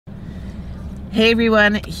Hey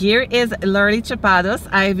everyone, here is Lauralie Chapados,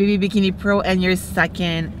 IFBB Bikini Pro and your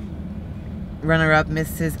second runner-up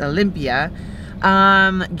Mrs. Olympia.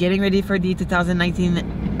 Getting ready for the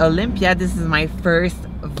 2019 Olympia. This is my first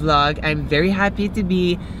vlog. I'm very happy to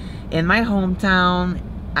be in my hometown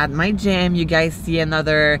at my gym. You guys see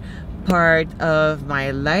another part of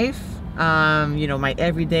my life, you know, my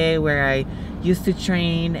everyday where I used to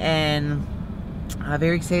train, and I'm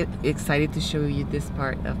very excited to show you this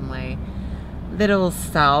part of my little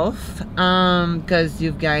self, because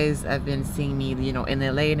you guys have been seeing me, you know, in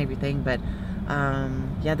LA and everything, but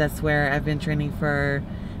yeah, that's where I've been training for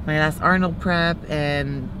my last Arnold prep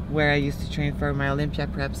and where I used to train for my Olympia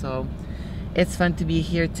prep. So it's fun to be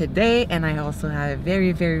here today, and I also have a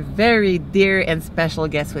very dear and special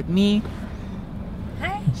guest with me.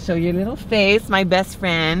 Hi. Show your little face, my best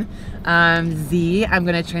friend, Z. I'm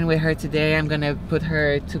gonna train with her today. I'm gonna put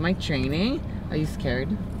her to my training. Are you scared?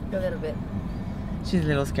 A little bit. She's a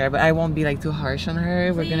little scared, but I won't be like too harsh on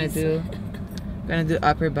her. We're gonna do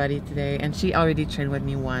upper body today, and she already trained with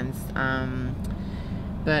me once.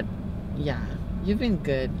 But yeah, you've been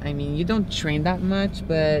good. I mean, you don't train that much,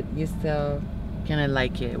 but you still kind of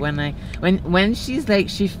like it. When she's like,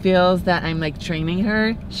 she feels that I'm like training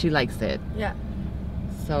her, she likes it. Yeah.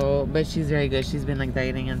 So, but she's very good. She's been like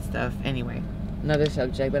dieting and stuff. Anyway, another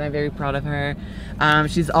subject, but I'm very proud of her.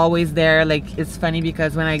 She's always there. Like, it's funny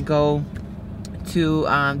because when I go to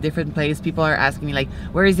different places, people are asking me like,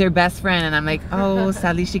 where is your best friend? And I'm like, oh,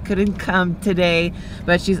 sadly she couldn't come today,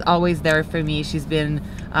 but she's always there for me. She's been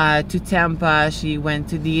to Tampa, she went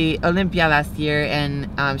to the Olympia last year, and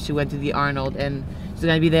she went to the Arnold, and she's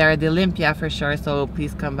gonna be there at the Olympia for sure. So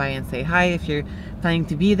please come by and say hi if you're planning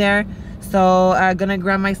to be there. So I'm gonna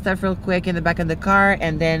grab my stuff real quick in the back of the car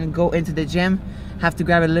and then go into the gym. Have to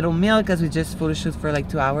grab a little meal because we just photo shoot for like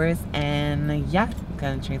 2 hours, and yeah, I'm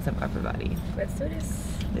gonna train some upper body. Let's do this.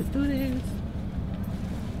 Let's do this.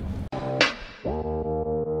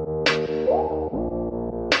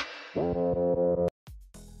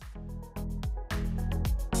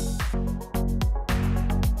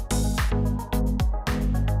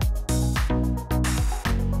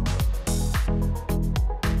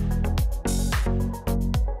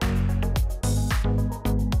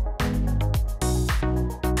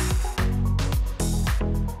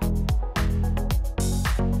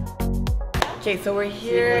 Okay, so we're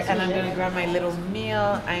here and I'm gonna grab my little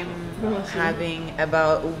meal. I'm having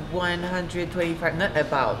about 125, not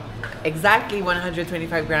about, exactly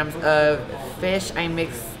 125 grams of fish. I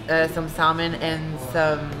mix some salmon and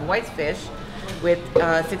some white fish with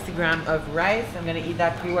 60 grams of rice. I'm gonna eat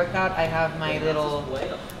that pre-workout. I have my little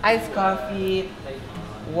iced coffee,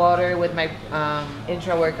 water with my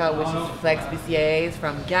intra-workout, which is Flex BCAAs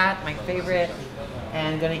from GAT, my favorite.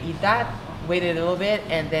 And gonna eat that, wait a little bit,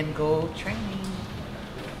 and then go training.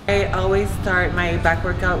 I always start my back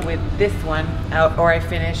workout with this one, or I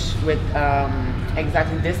finish with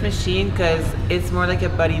exactly this machine, because it's more like a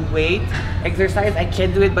body weight exercise. I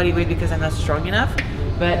can't do it body weight because I'm not strong enough,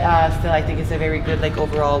 but still I think it's a very good like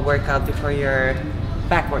overall workout before your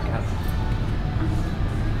back workout.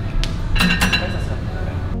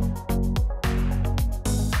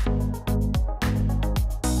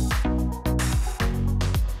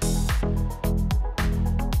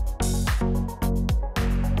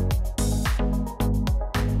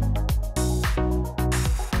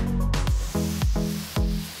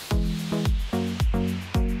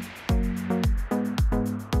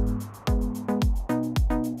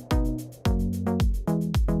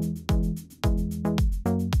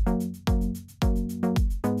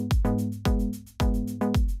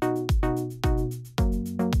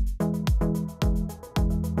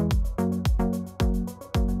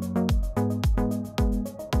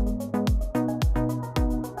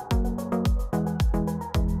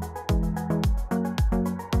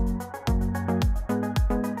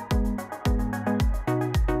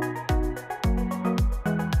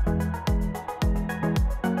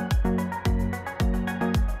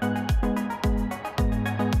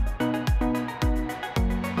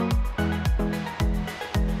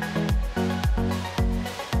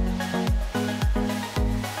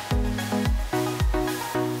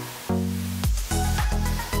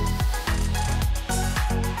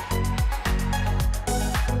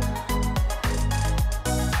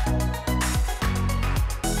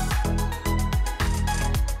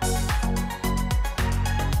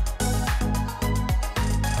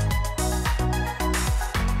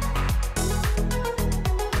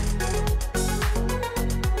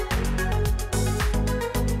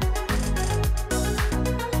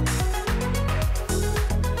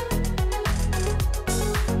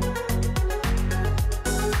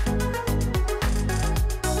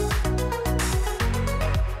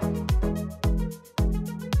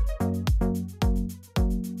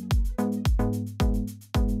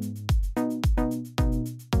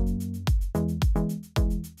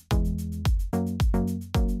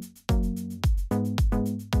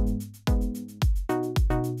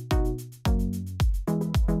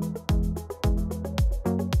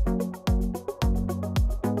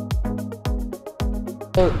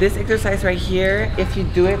 So this exercise right here, if you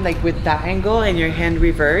do it like with that angle and your hand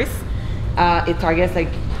reverse, it targets like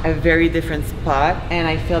a very different spot. And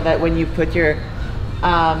I feel that when you put your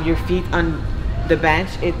feet on the bench,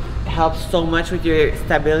 it helps so much with your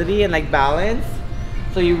stability and like balance.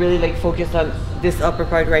 So you really like focus on this upper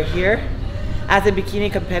part right here. As a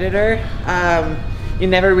bikini competitor, you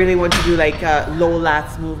never really want to do like a low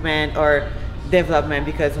lats movement or development,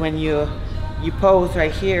 because when you pose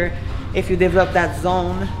right here, if you develop that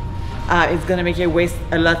zone, it's gonna make your waist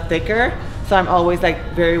a lot thicker. So I'm always like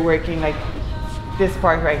very working like this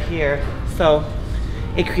part right here. So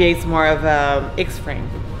it creates more of a X frame.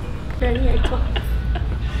 Very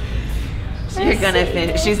You're gonna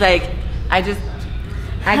finish. She's like, I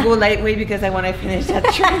go lightweight because I want to finish that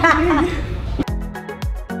training.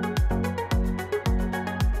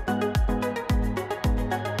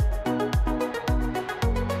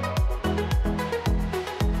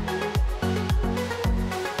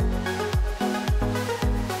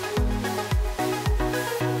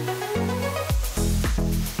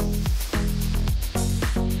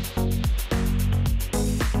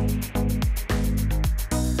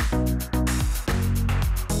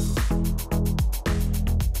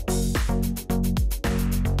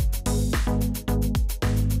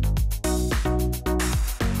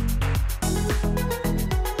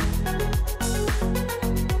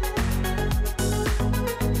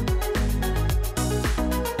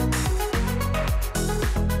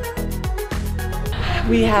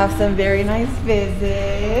 We have some very nice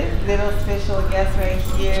visits. Little special guest right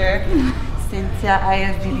here. Cynthia,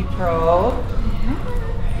 IFBB Pro.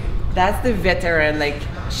 That's the veteran. Like,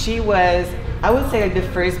 she was, I would say, like the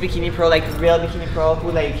first bikini pro, like real bikini pro,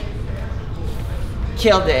 who like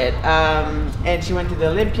killed it. And she went to the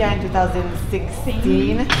Olympia in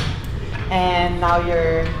 2016. And now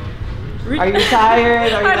you're, are you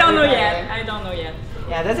tired? I don't know yet. I don't know yet.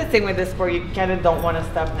 Yeah, that's the thing with this sport. You kind of don't want to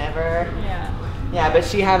stop never. Yeah. Yeah, but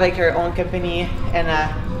she has like her own company, and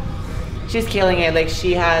she's killing it. Like,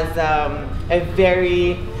 she has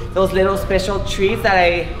those little special treats that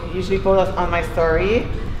I usually post on my story.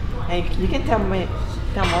 And you can tell more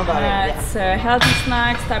about it. It's a healthy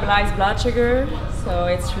snack, stabilized blood sugar. So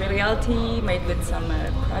it's really healthy, made with some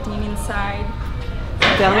protein inside.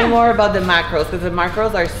 Tell me more about the macros, because the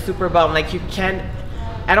macros are super bomb. Like, you can't,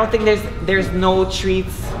 I don't think there's no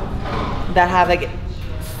treats that have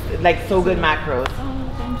like so good macros.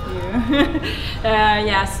 Oh, thank you.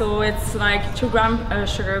 Yeah, so it's like 2 grams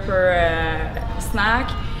sugar per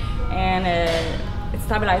snack, and it's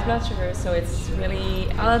stabilized blood sugar, so it's really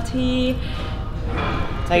healthy.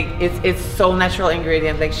 Like, it's so natural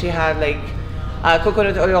ingredient. Like, she had like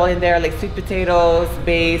coconut oil in there, like sweet potatoes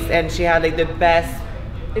base, and she had like the best.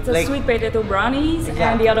 It's a sweet potato brownies, exactly.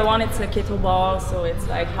 And the other one, it's a keto ball, so it's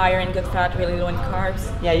like higher in good fat, really low in carbs.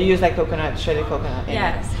 Yeah, you use like coconut, shredded coconut.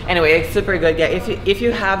 Yes. Anyway, it's super good. Yeah, if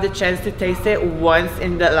you have the chance to taste it once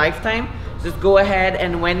in the lifetime, just go ahead,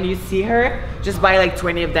 and when you see her, just buy like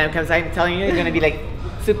 20 of them, because I'm telling you, you're gonna be like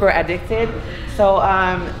super addicted. So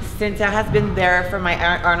Cynthia has been there for my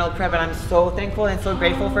Arnold prep, and I'm so thankful and so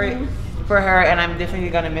grateful for her, and I'm definitely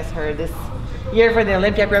gonna miss her this year for the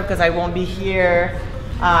Olympia prep, because I won't be here.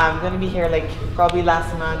 I'm gonna be here like probably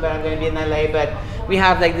last month, but I'm gonna be in LA. But we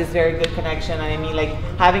have like this very good connection, and I mean, like,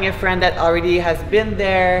 having a friend that already has been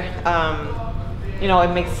there, you know,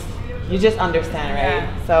 it makes you just understand, right?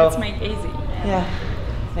 Yeah, so let's make it easy. Yeah,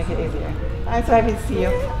 make it easier. I'm so happy to see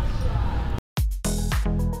you.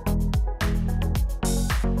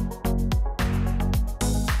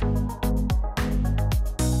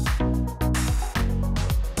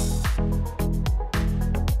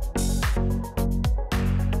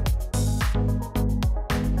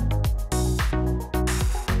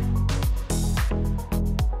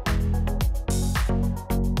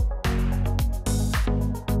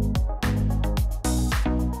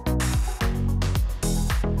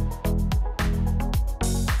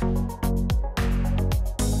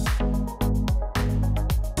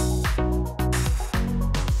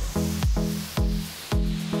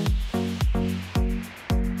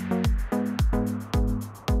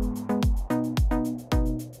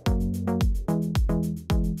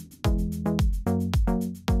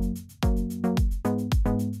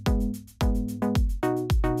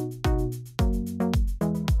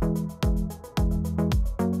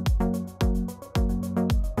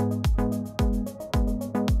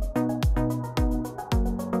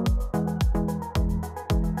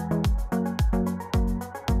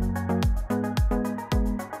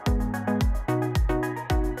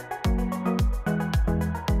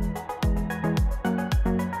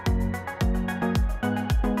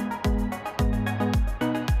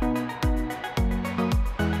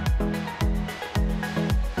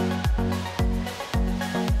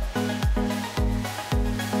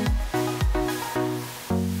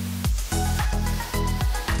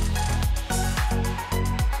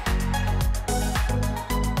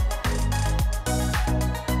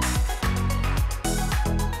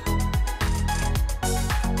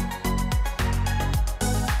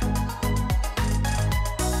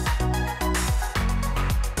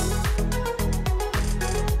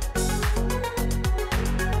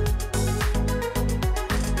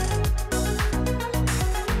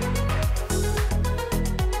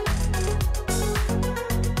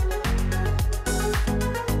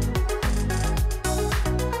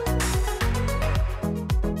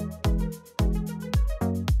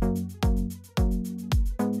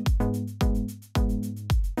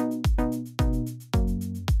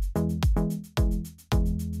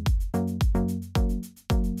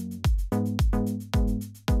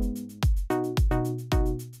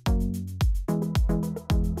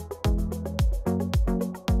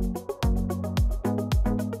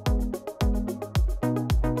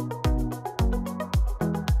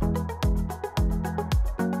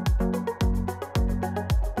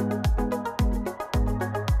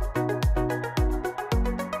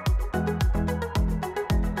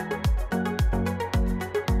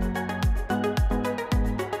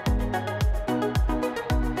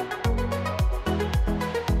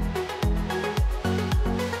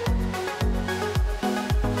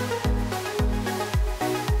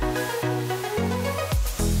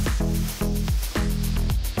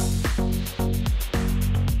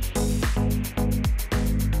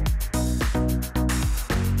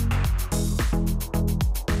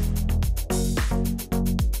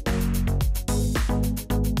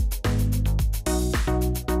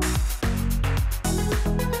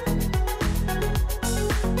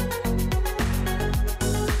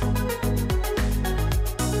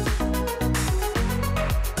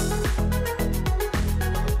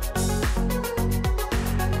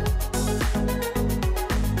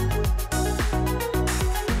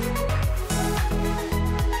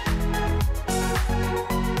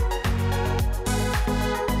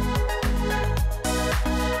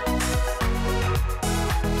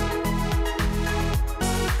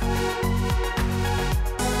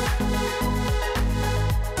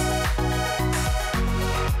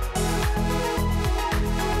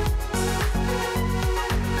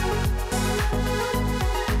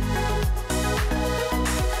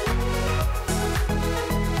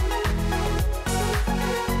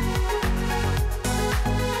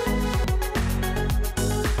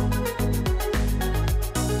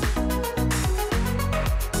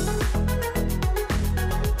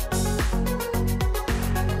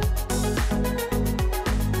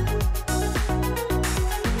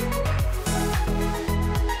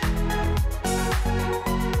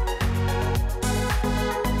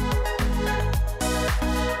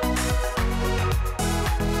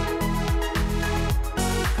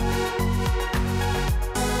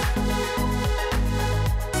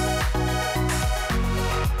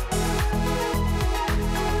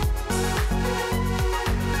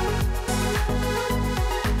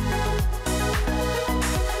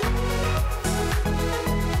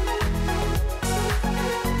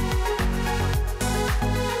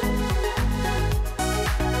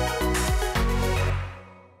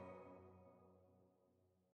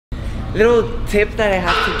 little tip that I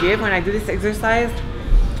have to give when I do this exercise,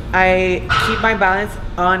 I keep my balance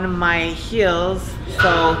on my heels,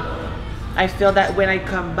 so I feel that when I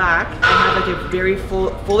come back, I have like a very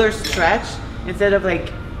fuller stretch instead of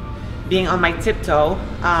like being on my tiptoe.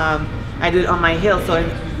 I do it on my heel, so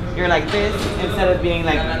you're like this instead of being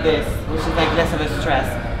like this, which is like less of a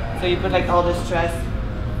stress. So you put like all the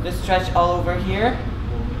stretch all over here,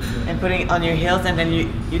 and putting it on your heels, and then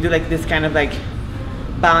you do like this kind of like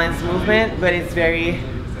balance movement, but it's very,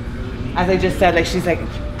 as I just said, like she's like,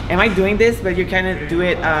 am I doing this? But you kind of do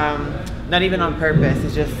it not even on purpose.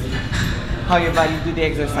 It's just how your body do the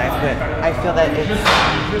exercise. But I feel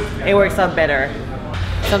that it works out better.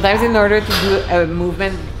 Sometimes in order to do a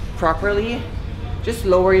movement properly, just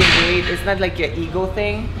lower your weight. It's not like your ego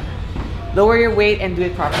thing. Lower your weight and do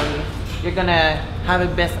it properly. You're gonna have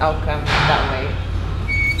a best outcome that way.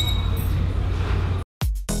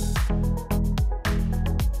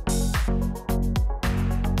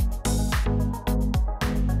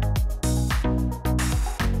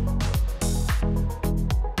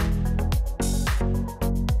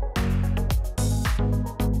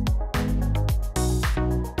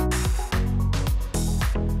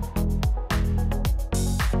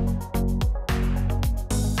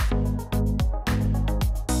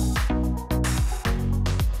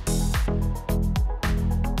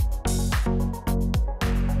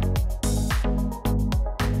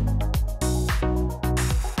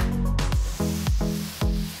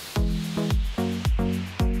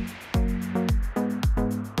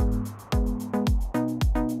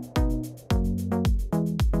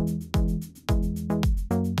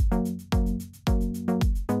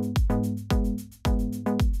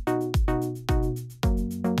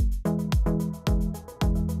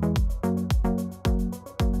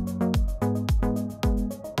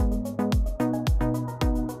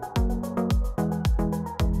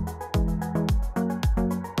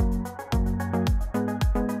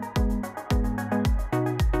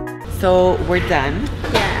 So we're done.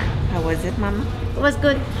 Yeah. How was it, Mama? It was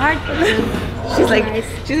good. Hard, but good. She's like, nice.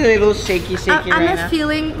 she's a little shaky I'm right not now.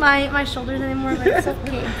 feeling my shoulders anymore, but it's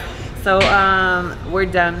okay. So we're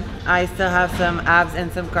done. I still have some abs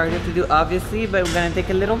and some cardio to do, obviously, but we're gonna take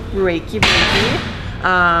a little breaky.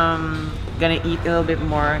 Gonna eat a little bit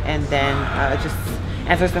more and then just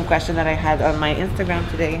answer some questions that I had on my Instagram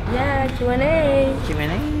today. Yeah, Q&A.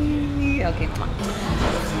 Q&A. Okay, come on.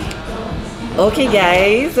 Okay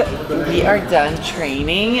guys, we are done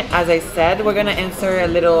training. As I said, we're gonna answer a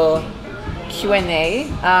little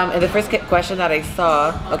Q&A. And the first question that I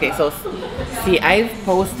saw, okay, so see, I've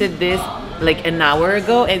posted this like an hour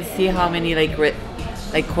ago and see how many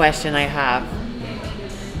like question I have.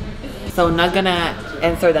 So I'm not gonna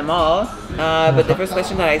answer them all, but the first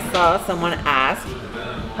question that I saw, someone asked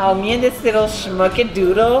how me and this little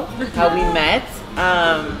schmuckadoodle, how we met.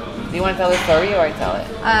 Do you want to tell the story or I tell it?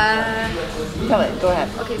 Tell it, go ahead.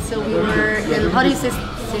 Okay, so we were in, how do you say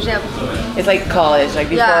cégep? It's like college, like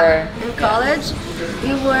before. Yeah, in college.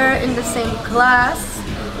 We were in the same class.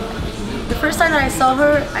 The first time that I saw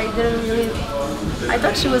her, I didn't really, I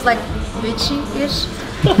thought she was like bitchy-ish.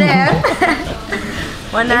 Then,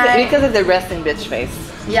 because of the resting bitch face.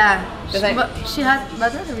 Yeah, but she has,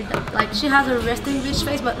 but not really that, like she has a resting bitch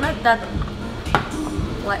face, but not that,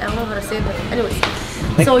 like I don't know how to say it, but anyways.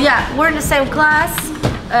 Like, so yeah, we're in the same class.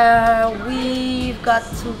 We've got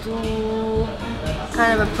to do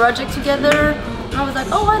kind of a project together. And I was like,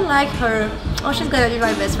 oh, I like her. Oh, she's gonna be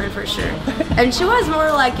my best friend for sure. And she was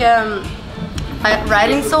more like a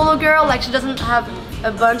riding solo girl. Like she doesn't have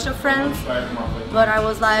a bunch of friends. But I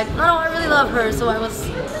was like, no, I really love her. So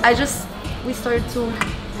we started to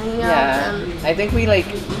hang out. Yeah, I think we like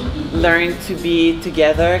learned to be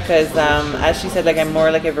together because as she said, like I'm more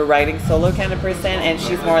like a riding solo kind of person, and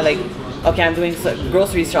she's more like, okay, I'm doing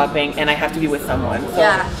grocery shopping and I have to be with someone. So,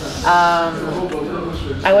 yeah.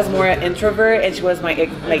 I was more an introvert and she was my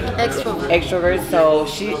extrovert. So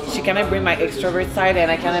she kind of bring my extrovert side and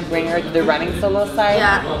I kind of bring her to the running solo side.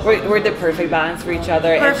 Yeah. We're the perfect balance for each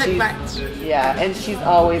other. Perfect match. Yeah, and she's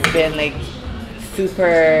always been like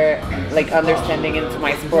super like understanding into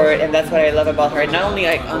my sport, and that's what I love about her. Not only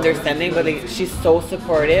like understanding, but like she's so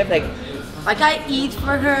supportive. Like I eat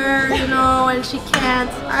for her, you know, and she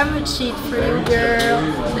can't. I'm a cheat for you, girl.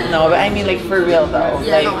 No, but I mean like for real though.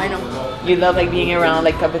 Yeah, like, no, I know. You love like being around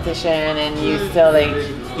like competition, and you still like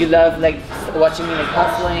you love like watching me like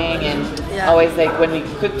hustling, and always like when we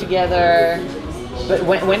cook together. But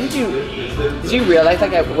when did you realize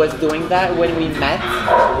like I was doing that when we met?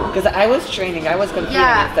 Because I was training, I was competing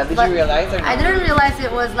and stuff. Did you realize or not? I didn't realize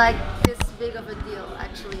it was like this big of a deal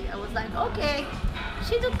actually. I was like, okay,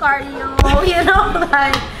 she do cardio, you know,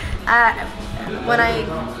 like when I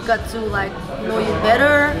got to like know you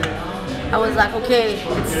better, I was like, okay,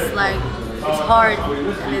 it's hard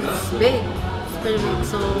and it's big, it's pretty big.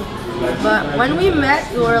 So, but when we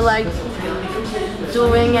met, you were like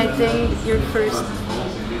doing, I think, your first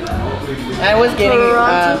I was getting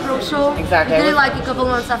Toronto Pro Show. Exactly. You did it like a couple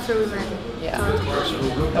months after we met. Yeah.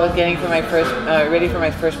 I was getting for my first, ready for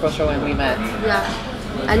my first pro show when we met. Yeah.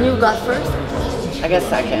 And you got first? I guess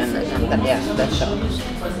second. Yeah, that show.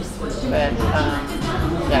 But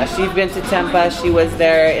yeah, she's been to Tampa. She was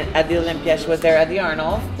there at the Olympia. She was there at the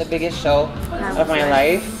Arnold, the biggest show of my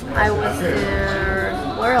life. I was there.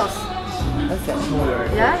 Where else? That's it.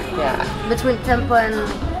 Yeah? Yeah. Between Tampa and...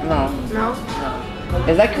 No. No?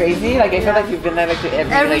 Is that crazy? Like, I feel like you've been there like to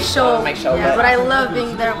every like, show. My show. Yeah, but I love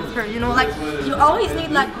being there with her. You know, like, you always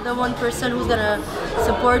need like the one person who's gonna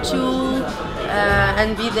support you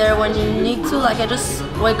and be there when you need to. Like, I just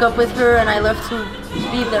wake up with her and I love to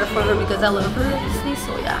be there for her because I love her, obviously.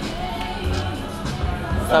 So yeah.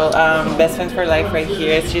 So best friends for life right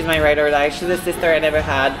here. She's my ride or die. She's a sister I never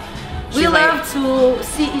had. We love to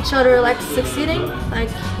see each other like succeeding. Like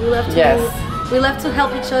we love to. Yes. We love to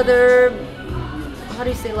help each other. How do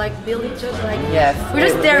you say, like, build each other? Like, yes, we're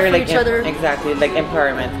just there for like, each other. Exactly, like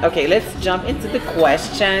empowerment. Okay, let's jump into the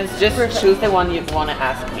questions. Just choose the one you want to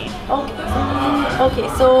ask me. Okay. Okay,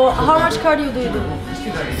 so how much cardio do you do?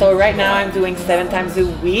 So right now I'm doing 7 times a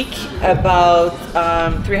week, about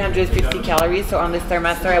 350 calories. So on the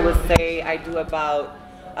Stairmaster I would say I do about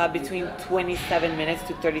between 27 minutes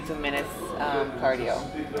to 32 minutes cardio.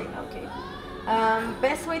 Okay.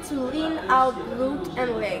 Best way to lean out glute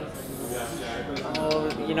and legs? Oh,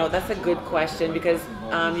 you know, that's a good question because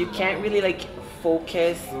you can't really like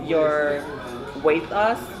focus your weight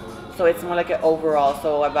loss, so it's more like an overall,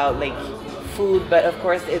 so about like food, but of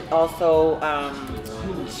course it also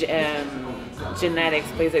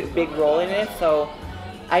genetics plays a big role in it. So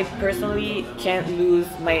I personally can't lose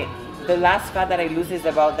the last fat that I lose is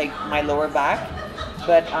about like my lower back,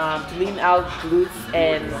 but to lean out glutes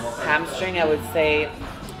and hamstring I would say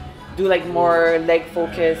do like more leg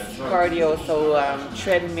focused cardio, so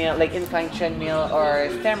treadmill, like incline treadmill or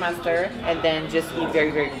Stairmaster, and then just eat very,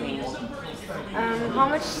 very clean. How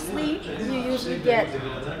much sleep do you usually get?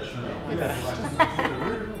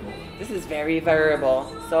 This is very variable.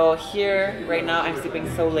 So here, right now, I'm sleeping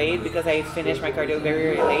so late because I finished my cardio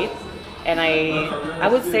very, very late, and I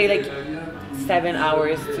would say like 7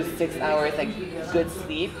 hours to 6 hours, like good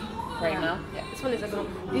sleep right now. Yeah. This one is a good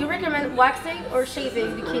one. Do you recommend waxing or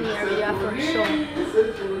shaving bikini area for a show?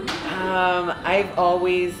 I've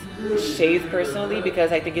always shaved personally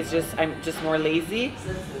because I think I'm just more lazy.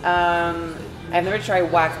 I've never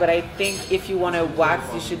tried wax, but I think if you want to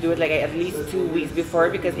wax, you should do it like at least 2 weeks before,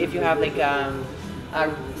 because if you have like a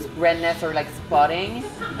redness or like spotting,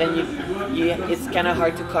 then it's kind of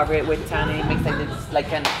hard to cover it with tanning. It makes like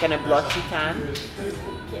kind of blotchy tan.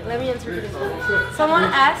 Okay, let me answer this one. Someone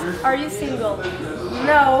asked, are you single?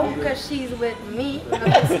 No, because she's with me,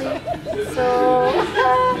 obviously. So,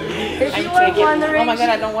 if you were wondering... Oh my god,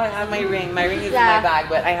 I don't want to have my ring. My ring is in my bag,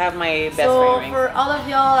 but I have my best friend ring. So, for all of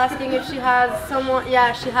y'all asking if she has someone,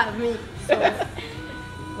 yeah, she has me. So,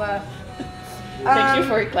 but... Thank you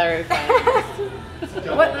for clarifying.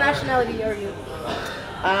 What nationality are you?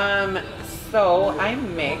 So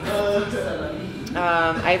I'm mixed.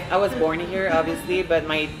 I was born here, obviously, but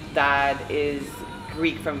my dad is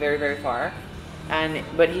Greek from very, very far,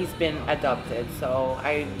 but he's been adopted. So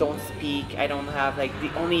I don't speak. I don't have like,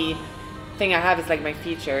 the only thing I have is like my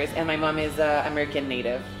features, and my mom is American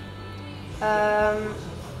native.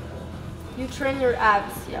 You train your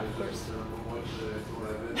abs, yeah, of course.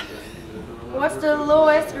 What's the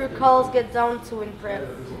lowest your calls get down to in prep?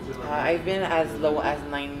 I've been as low as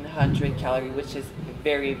 900 calories, which is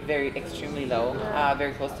very, very extremely low,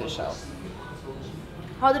 very close to the show.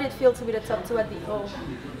 How did it feel to be the top 2 at the O?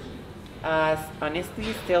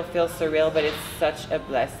 Honestly, still feels surreal, but it's such a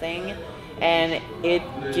blessing, and it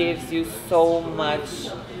gives me so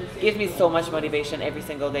much motivation every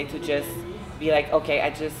single day to just be like, okay, I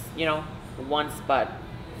just, one spot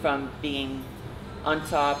from being on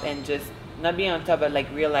top, and just not being on top, but like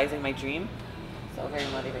realizing my dream. So very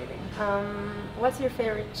motivating. What's your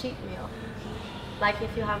favorite cheat meal? Like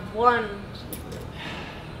if you have one.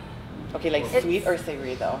 Okay, like sweet or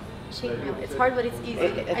savory though? Cheat meal. It's hard, but it's easy.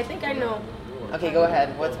 I think I know. Okay, go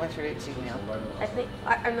ahead. What's my favorite cheat meal? I think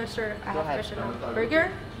I'm not sure. I have a question now.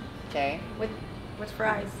 Burger. Okay. With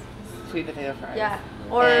fries. Sweet potato fries. Yeah.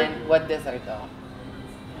 Or. And what dessert though?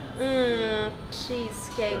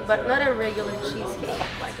 Cheesecake, but not a regular cheesecake,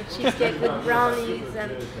 like a cheesecake with brownies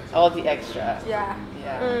and All the extra. yeah.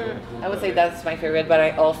 Yeah. I would say that's my favorite, but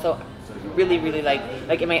I also really like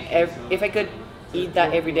if I could eat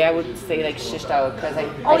that every day, I would say like shish tao because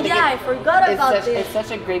Oh yeah, I forgot about this. It's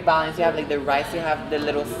such a great balance. You have like the rice, you have the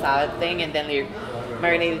little salad thing, and then your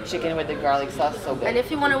marinated chicken with the garlic sauce. So good. And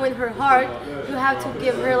if you want to win her heart, you have to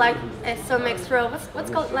give her like some extra. What's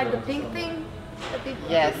called like the pink thing? The pink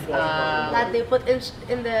Yes. that they put in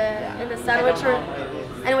the sandwich. I don't know what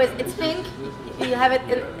it is. Anyways, it's pink. You have it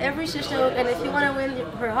in every shish tao, and if you want to win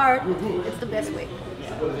her heart, it's the best way.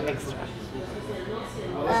 Yeah, extra.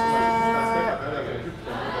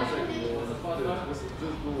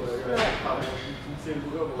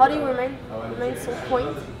 How do you remain so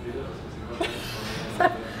quaint?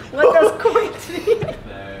 What does quaint mean?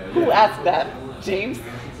 Who asked that? James?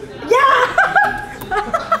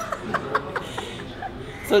 Yeah!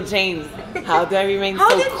 So James, how do I remain How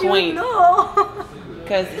so did quaint? you know?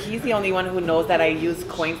 Because he's the only one who knows that I use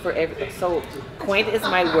quaint for so quaint is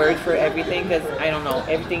my word for everything because I don't know,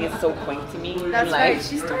 everything is so quaint to me in That's life. right.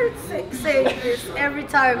 She started saying this every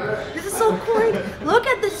time. This is so quaint. Look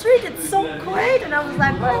at the street. It's so quaint. And I was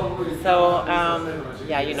like, what? So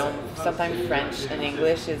yeah, you know, sometimes French and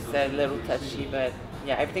English is a little touchy, but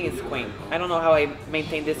yeah, everything is quaint. I don't know how I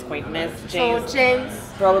maintain this quaintness, James. So James,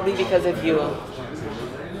 Probably because of you.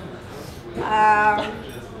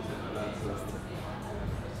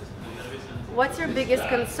 what's your biggest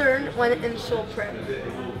concern when in show prep?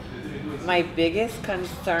 My biggest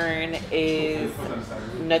concern is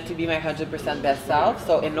not to be my 100% best self.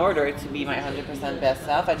 So in order to be my 100% best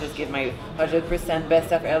self, I just give my 100% best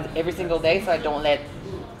self every single day. So I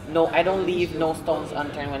don't leave no stones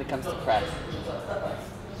unturned when it comes to prep.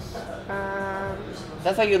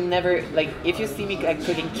 That's why you'll never, like, if you see me like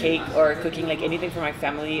cooking cake or cooking like anything for my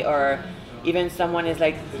family, or even someone is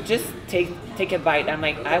like, just take a bite. I'm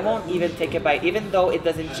like, I won't even take a bite, even though it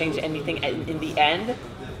doesn't change anything in the end.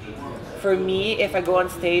 For me, if I go on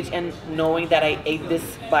stage and knowing that I ate this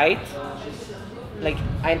bite, like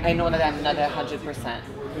I know that I'm not 100%.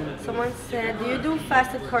 Someone said, do you do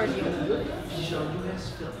fasted cardio?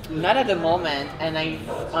 Not at the moment, and I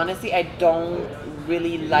don't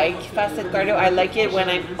really like fasted cardio. I like it when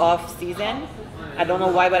I'm off season. I don't know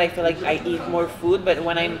why, but I feel like I eat more food. But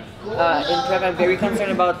when I'm in prep, I'm very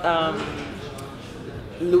concerned about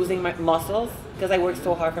losing my muscles because I work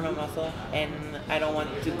so hard for my muscle, and I don't want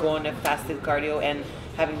to go on a fasted cardio and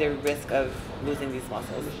having the risk of losing these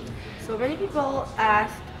muscles. So many people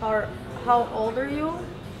ask, how old are you?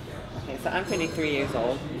 Okay, so I'm 23 years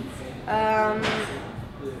old.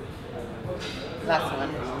 Last one.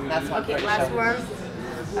 Okay, for the last show. one.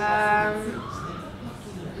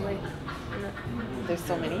 Wait. There's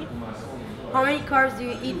so many. How many carbs do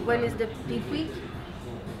you eat when is the peak week?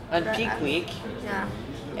 On peak week. Yeah.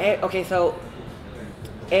 Okay, so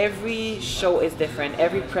every show is different.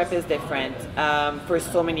 Every prep is different for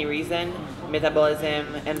so many reasons.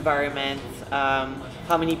 Metabolism, environment,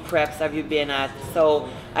 how many preps have you been at? So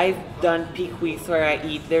I've done peak weeks where I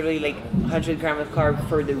eat literally like 100 grams of carb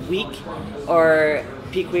for the week, or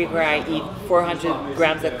peak week where I eat 400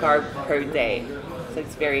 grams of carb per day. So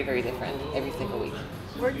it's very, very different every single week.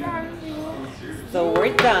 We're done. So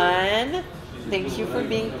we're done. Thank you for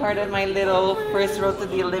being part of my little first road to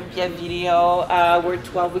the Olympia video. We're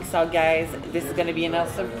 12 weeks out, guys. This is going to be an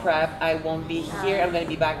awesome prep. I won't be here. I'm going to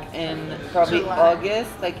be back in probably July.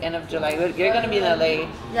 August, like end of July. You're going to be in LA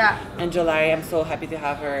Yeah. in July. I'm so happy to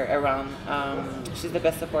have her around. She's the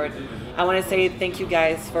best support. I want to say thank you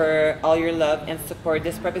guys for all your love and support.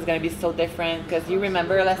 This prep is going to be so different because you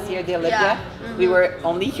remember last year, the Olympia? Yeah. Mm-hmm. We were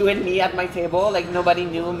only you and me at my table. Like nobody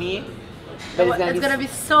knew me. But It's gonna be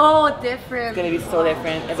so different. It's gonna be so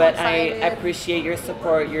different, So but I excited. appreciate your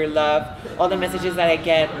support, your love, all the messages that I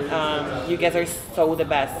get. You guys are so the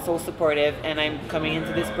best, so supportive, and I'm coming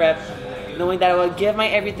into this prep knowing that I will give my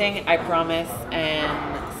everything, I promise, and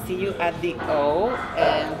see you at the O.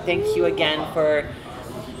 And thank you again for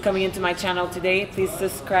coming into my channel today. Please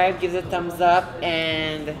subscribe, give it a thumbs up,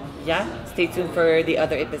 and yeah, stay tuned for the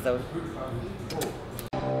other episode.